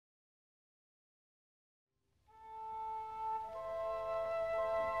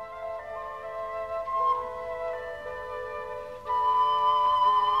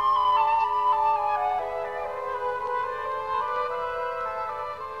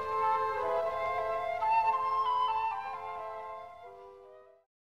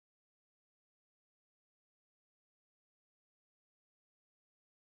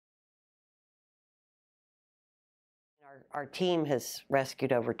Our team has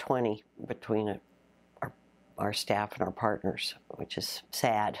rescued over 20 between our staff and our partners, which is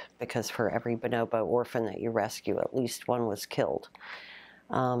sad because for every bonobo orphan that you rescue, at least one was killed.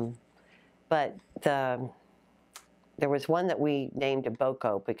 But there was one that we named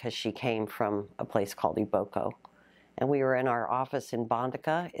Iboko because she came from a place called Iboko. And we were in our office in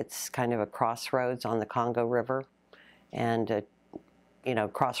Bandaka. It's kind of a crossroads on the Congo River and,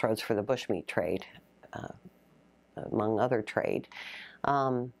 crossroads for the bushmeat trade, among other trade.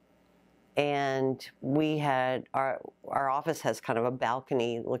 And we had, our office has kind of a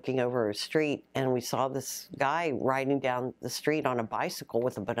balcony looking over a street, and we saw this guy riding down the street on a bicycle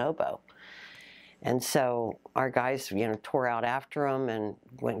with a bonobo. And so our guys, tore out after him and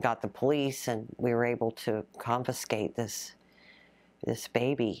went and got the police, and we were able to confiscate this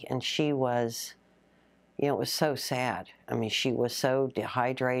baby. And she was, it was so sad. I mean, she was so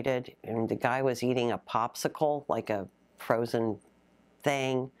dehydrated, and the guy was eating a popsicle, like a frozen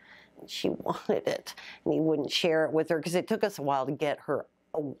thing. And she wanted it, and he wouldn't share it with her because it took us a while to get her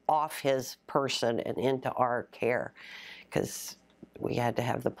off his person and into our care, because we had to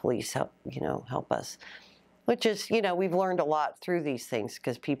have the police help us. Which is, we've learned a lot through these things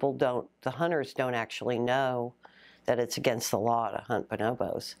because the hunters don't actually know that it's against the law to hunt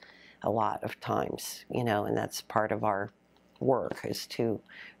bonobos a lot of times, and that's part of our work, is to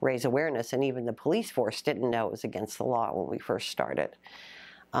raise awareness. And even the police force didn't know it was against the law when we first started.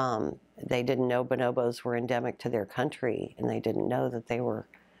 They didn't know bonobos were endemic to their country, and they didn't know that they were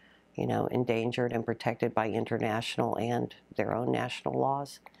endangered and protected by international and their own national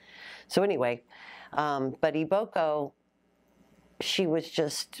laws. So anyway, but Iboko, she was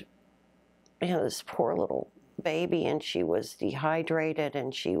just, this poor little baby, and she was dehydrated,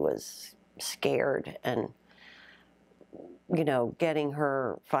 and she was scared, and,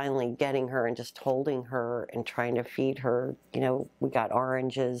 finally getting her and just holding her and trying to feed her. We got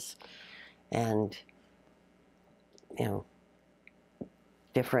oranges and,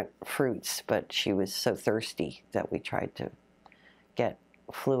 different fruits, but she was so thirsty that we tried to get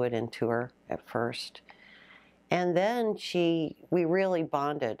fluid into her at first. And then we really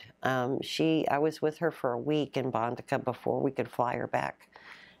bonded. I was with her for a week in Bandaka before we could fly her back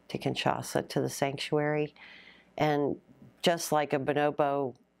to Kinshasa, to the sanctuary. And just like a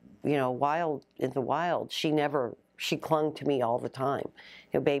bonobo, in the wild, she clung to me all the time.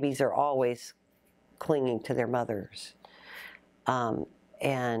 Babies are always clinging to their mothers.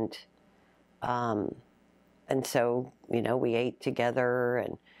 And so, we ate together,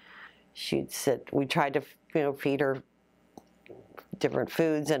 and she'd sit, we tried to, feed her different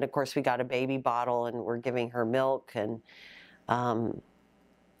foods. And of course we got a baby bottle and we're giving her milk,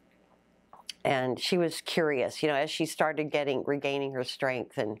 and she was curious, as she started regaining her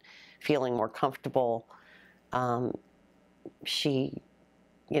strength and feeling more comfortable, she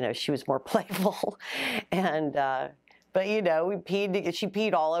was more playful. And, but she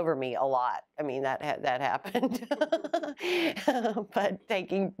peed all over me a lot. I mean, that happened. But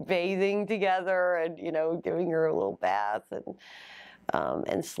bathing together and, giving her a little bath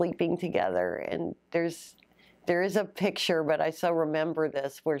and sleeping together. And there is a picture, but I so remember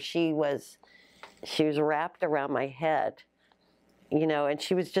this, where she was wrapped around my head, and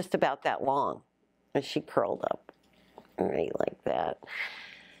she was just about that long, and she curled up right like that.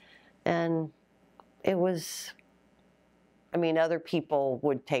 And it was, other people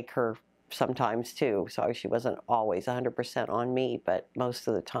would take her sometimes too, so she wasn't always 100% on me, but most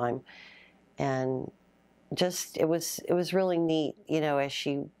of the time. And just, it was really neat, as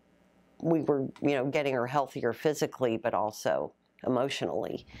we were, getting her healthier physically, but also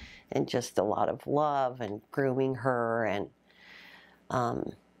emotionally, and just a lot of love and grooming her. And,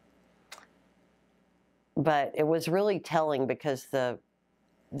 but it was really telling because the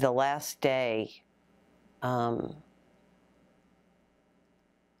last day,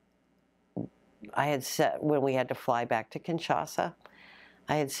 I had set, when we had to fly back to Kinshasa,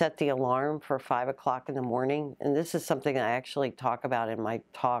 I had set the alarm for 5 o'clock in the morning. And this is something I actually talk about in my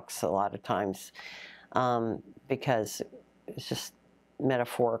talks a lot of times, because it's just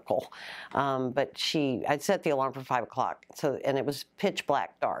metaphorical. But I'd set the alarm for 5 o'clock. And it was pitch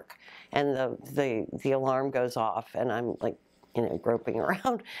black dark. And the alarm goes off, and I'm like, groping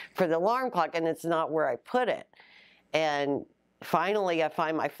around for the alarm clock, and it's not where I put it. And finally, I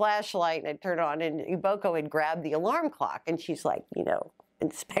find my flashlight, and I turn it on, and Iboko had grabbed the alarm clock, and she's like,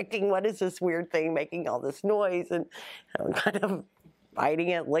 inspecting, what is this weird thing making all this noise, and kind of biting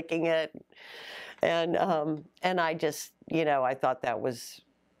it, licking it. And I just, I thought that was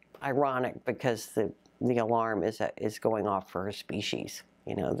ironic because the alarm is going off for her species.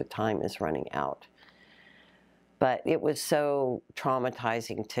 The time is running out. But it was so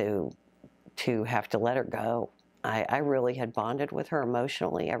traumatizing to have to let her go. I really had bonded with her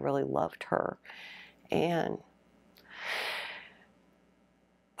emotionally. I really loved her. And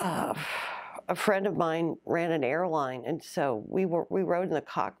a friend of mine ran an airline, and so we rode in the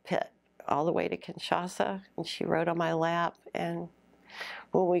cockpit all the way to Kinshasa, and she rode on my lap. And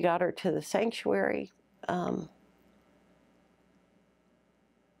when we got her to the sanctuary,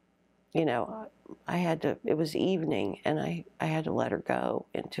 you know, it was evening, and I had to let her go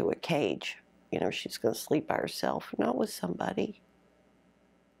into a cage. You know, she's going to sleep by herself, not with somebody.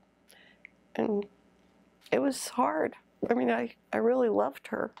 And it was hard. I mean, I really loved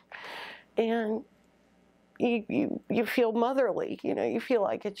her. And you feel motherly, you know, you feel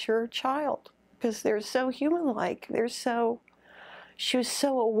like it's your child, because they're so human-like. She was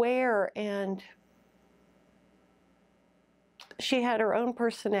so aware, and she had her own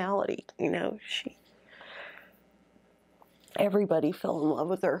personality, you know. Everybody fell in love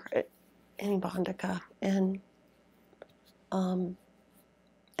with her in Bandaka, and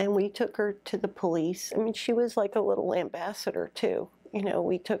we took her to the police. I mean, she was like a little ambassador too. You know,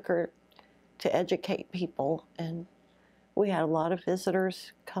 we took her to educate people, and we had a lot of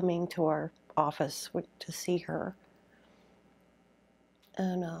visitors coming to our office to see her.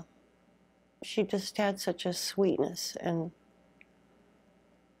 And she just had such a sweetness. And,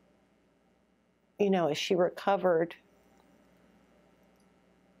 you know, as she recovered,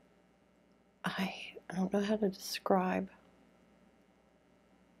 I don't know how to describe.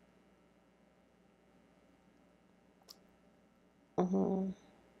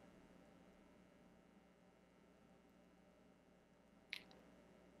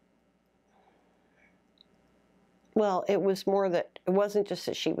 Well, it was more that it wasn't just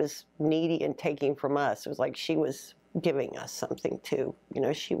that she was needy and taking from us. It was like she was giving us something too. You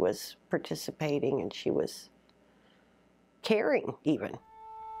know, she was participating, and she was caring even.